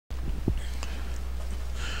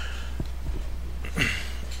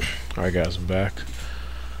Alright guys, I'm back.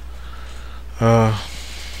 Uh,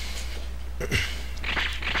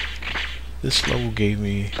 this level gave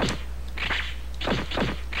me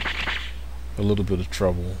a little bit of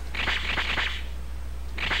trouble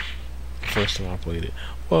the first time I played it.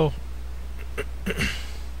 Well,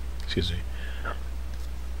 excuse me.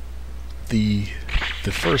 The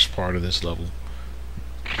first part of this level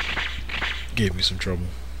gave me some trouble.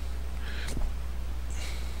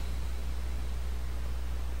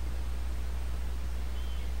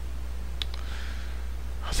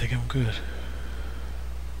 I think I'm good.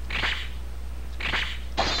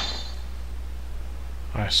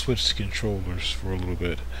 I switched controllers for a little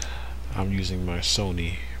bit. I'm using my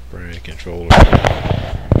Sony brand controller.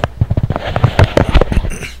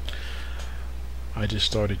 I just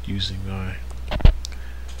started using my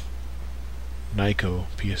Nyko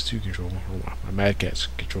ps2 controller, or my Mad Catz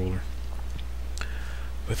controller.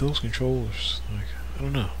 With those controllers, like, I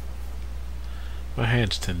don't know, my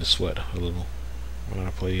hands tend to sweat a little when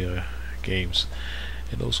I play games,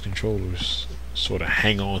 and those controllers sort of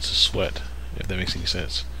hang on to sweat, if that makes any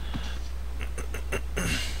sense.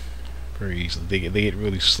 Very easily. They get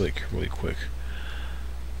really slick really quick.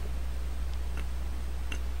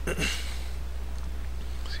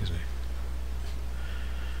 Excuse me.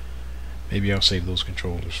 Maybe I'll save those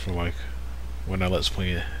controllers for like when I let's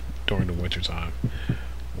play it during the winter time,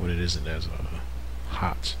 when it isn't as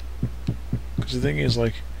hot. Because the thing is,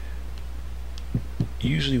 like,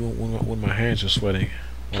 usually when my hands are sweating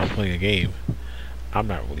when I'm playing a game, I'm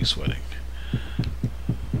not really sweating.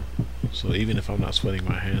 So even if I'm not sweating,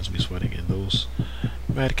 my hands will be sweating, and those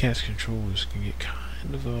Mad Catz controllers can get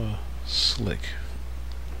kind of slick.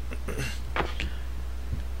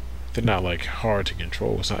 They're not like hard to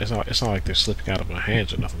control. It's not like they're slipping out of my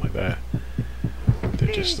hands or nothing like that.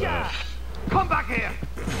 They're just come back here.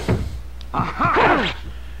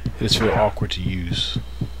 They just feel awkward to use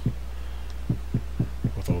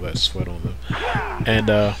with all that sweat on them. And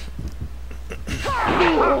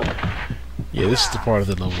yeah, this is the part of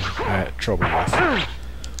the level I had trouble with.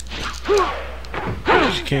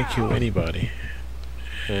 You can't kill anybody,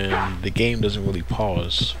 and the game doesn't really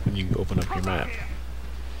pause when you open up your map.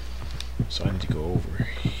 So I need to go over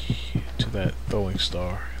to that throwing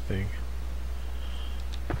star thing.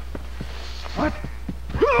 What?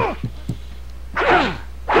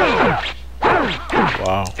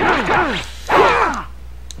 Wow.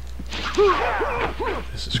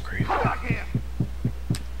 This is crazy.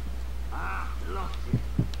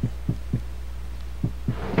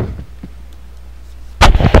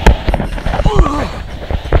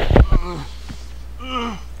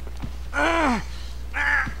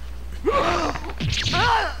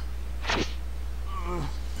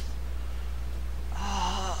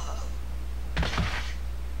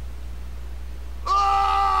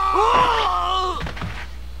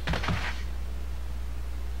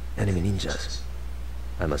 Enemy ninjas.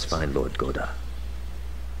 I must find Lord Goda.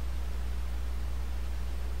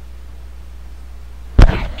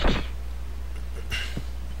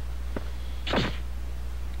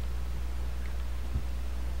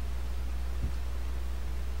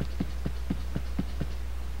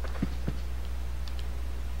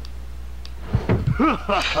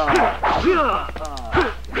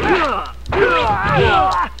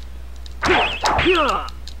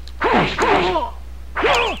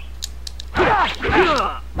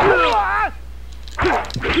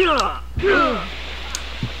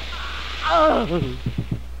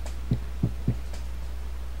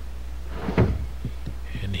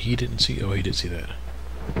 And he didn't see. Oh, he did see that.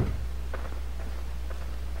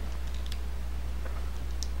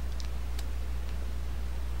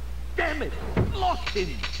 Damn it! Lost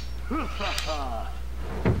him!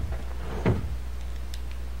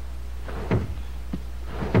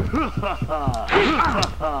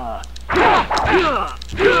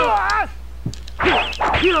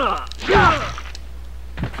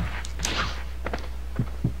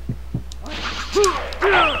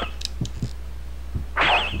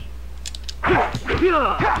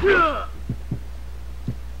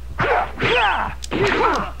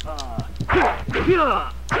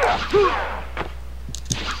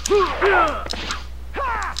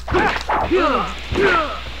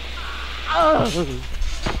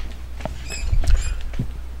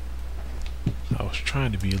 I was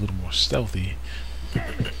trying to be a little more stealthy.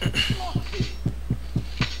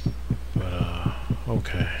 But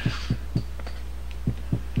okay.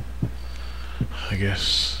 I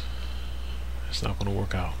guess it's not gonna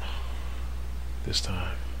work out this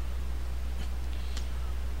time.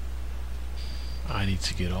 I need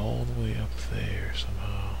to get all the way up there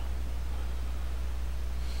somehow.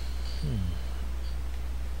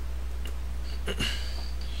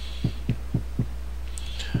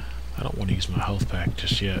 use my health pack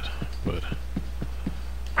just yet, but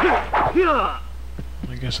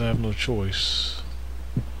I guess I have no choice.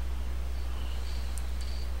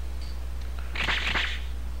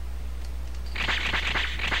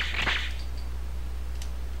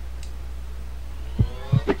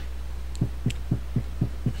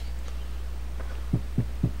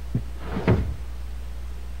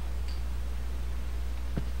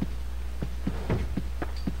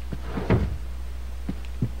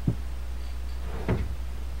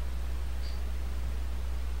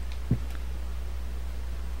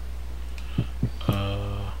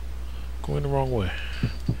 Going the wrong way.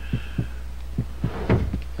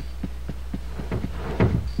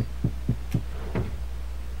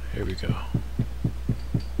 Here we go.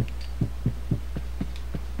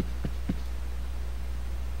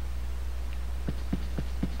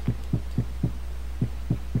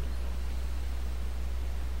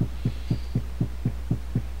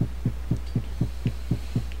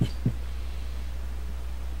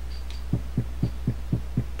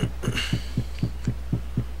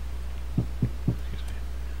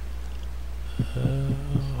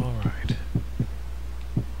 Alright.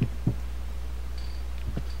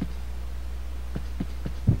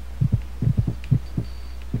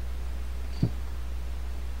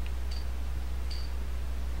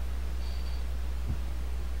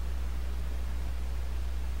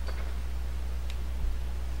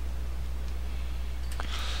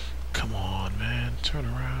 Come on, man, turn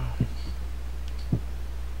around.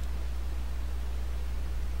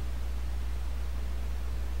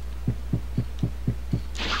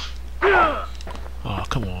 Oh,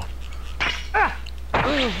 come on.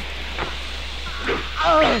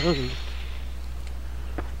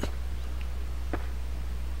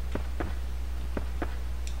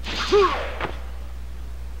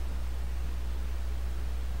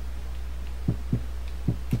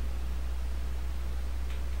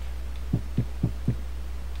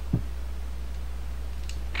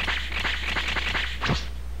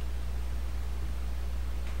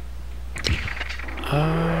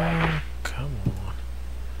 Come on.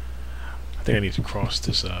 I think I need to cross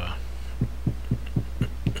this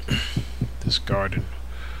this garden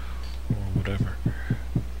or whatever.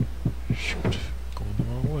 Shoot, going the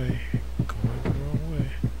wrong way. Going the wrong way.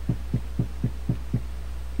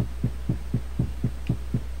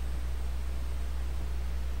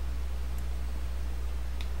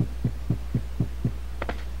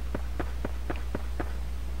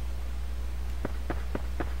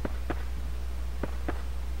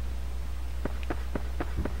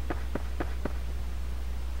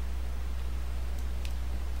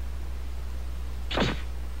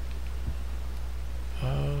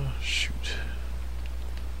 Shoot.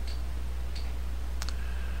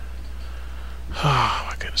 Oh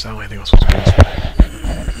my goodness, I don't think I was supposed to go this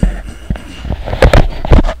way.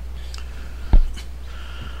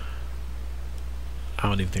 I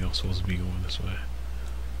don't even think I'm supposed to be going this way.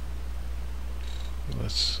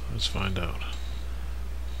 Let's find out.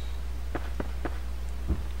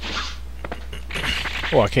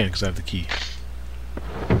 Oh, I can because I have the key.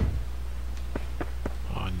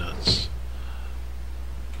 Oh, nuts.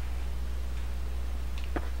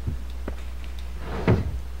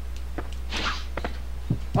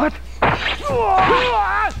 What?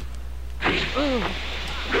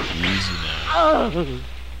 Easy now.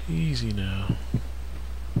 Easy now.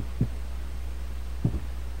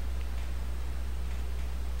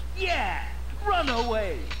 Yeah! Run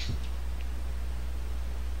away!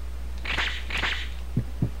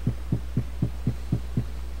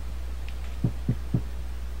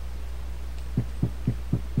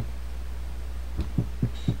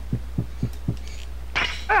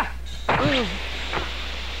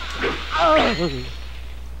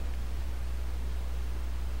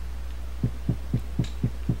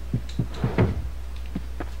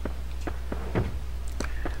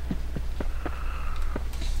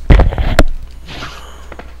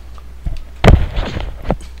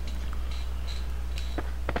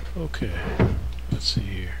 Okay, let's see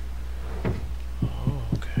here. Oh,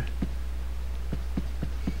 okay.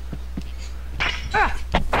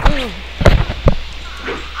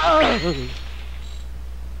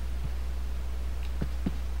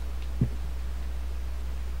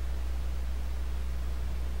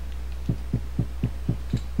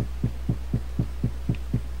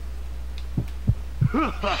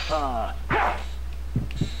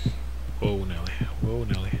 Whoa, Nelly. Whoa,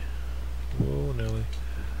 Nelly. Whoa, Nelly.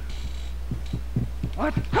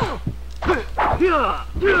 What?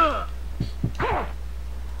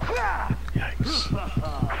 Yikes.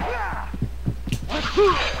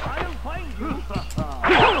 I'll find you.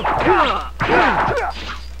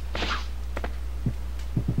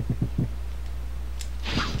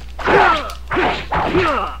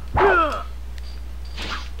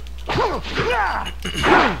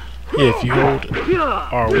 Yeah, if you hold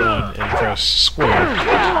R1 and press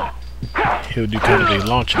square, he'll do kind of a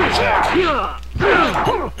launching attack.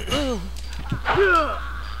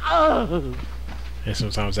 And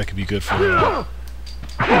sometimes that can be good for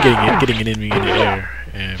getting an enemy in the air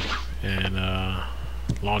and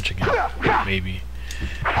launching it, maybe.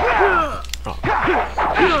 Oh.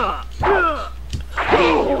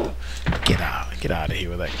 Get out of here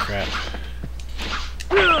with that crap.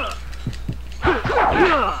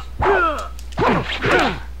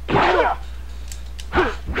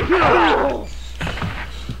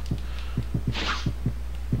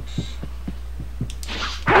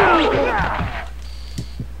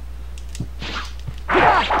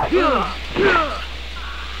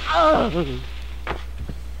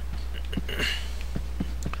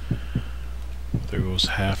 There goes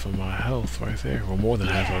half of my health right there, or more than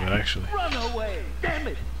half of it actually. Run away! Damn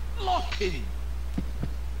it! Lock him!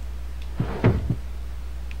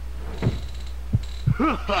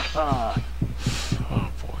 Oh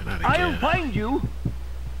boy, not again. I'll find you!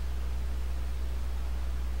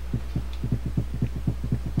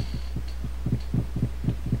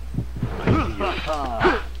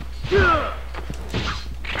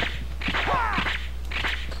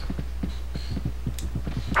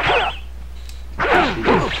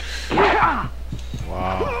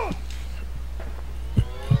 Wow.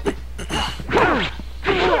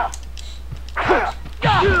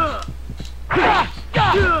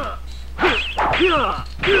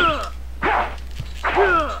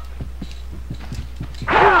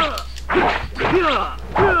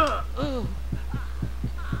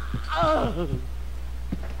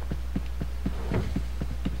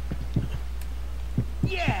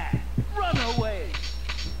 Yeah! Run away!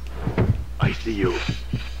 I see you.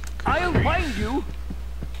 I'll find you!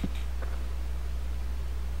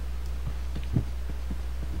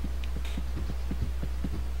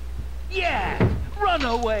 Yeah! Run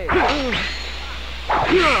away!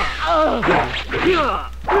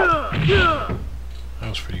 That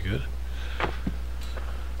was pretty good.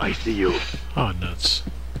 I see you. Oh, nuts.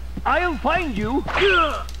 I'll find you!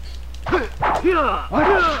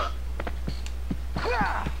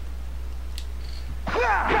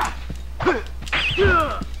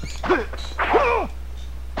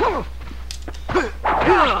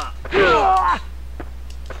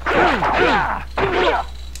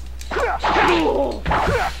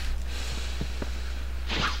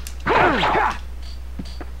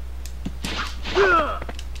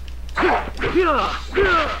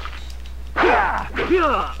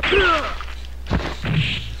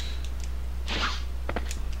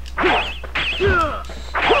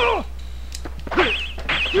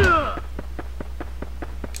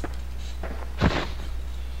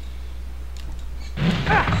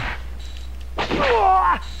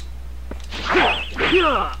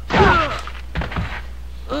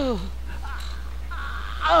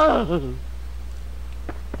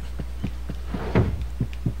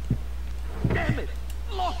 Damn it!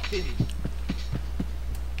 Lost him!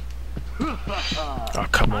 Oh,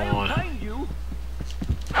 come I'll on. find you!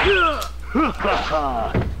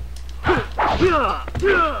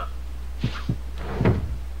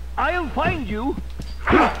 I'll find you!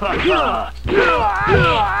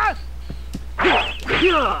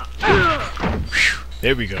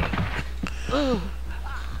 There we go.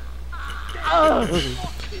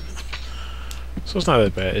 So it's not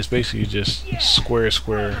that bad. It's basically just square,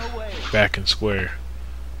 square, back and square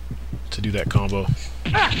to do that combo.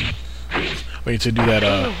 I mean, to do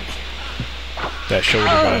that that shoulder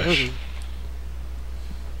bash.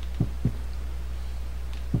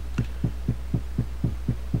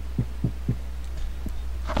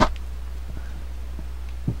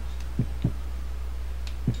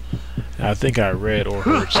 I think I read or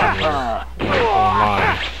heard somewhere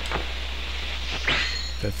online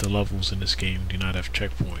that the levels in this game do not have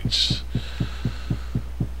checkpoints.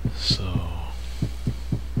 So,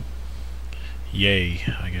 yay,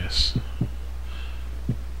 I guess.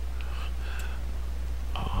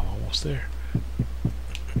 I'm almost there.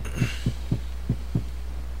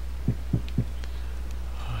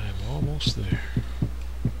 I'm almost there.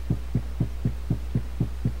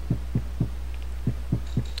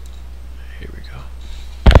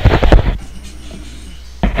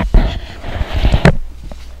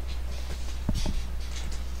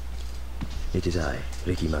 It is I,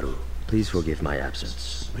 Rikimaru. Please forgive my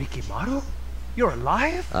absence. Rikimaru? You're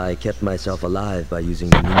alive? I kept myself alive by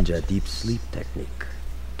using the ninja deep sleep technique.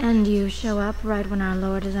 And you show up right when our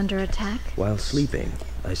lord is under attack? While sleeping,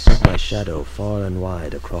 I sent my shadow far and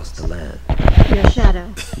wide across the land. Your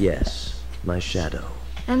shadow? Yes, my shadow.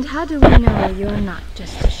 And how do we know you're not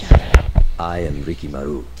just a shadow? I am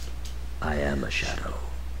Rikimaru. I am a shadow.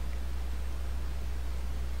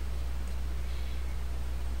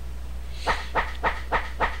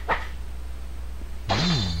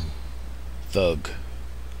 Thug.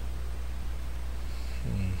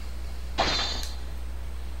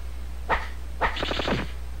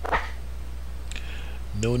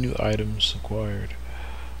 No new items acquired.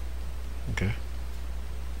 Okay.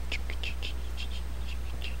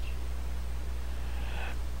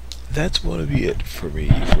 That's going to be it for me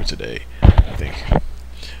for today, I think.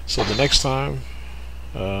 So the next time,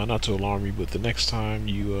 not to alarm you, but the next time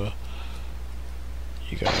you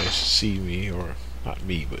guys see me, or not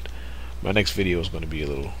me, but my next video is going to be a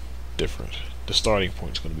little different. The starting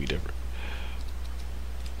point is going to be different.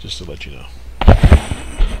 Just to let you know.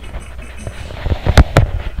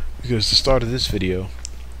 Because the start of this video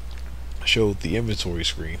showed the inventory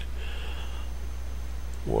screen.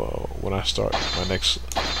 Well, when I start the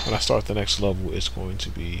next level, it's going to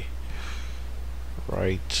be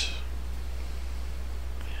right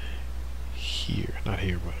here. Not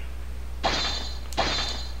here, but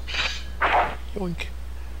yoink.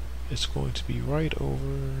 It's going to be right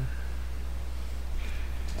over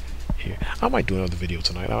here. I might do another video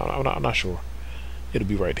tonight. I'm not sure. It'll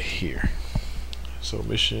be right here. So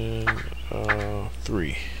mission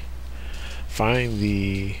 3. Find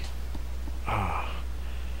the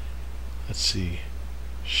let's see,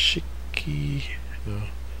 Shikishito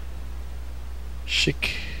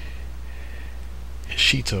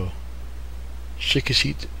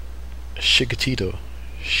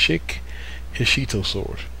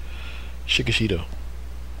sword. Shikishito,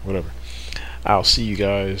 whatever. I'll see you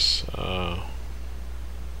guys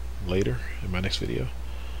later in my next video.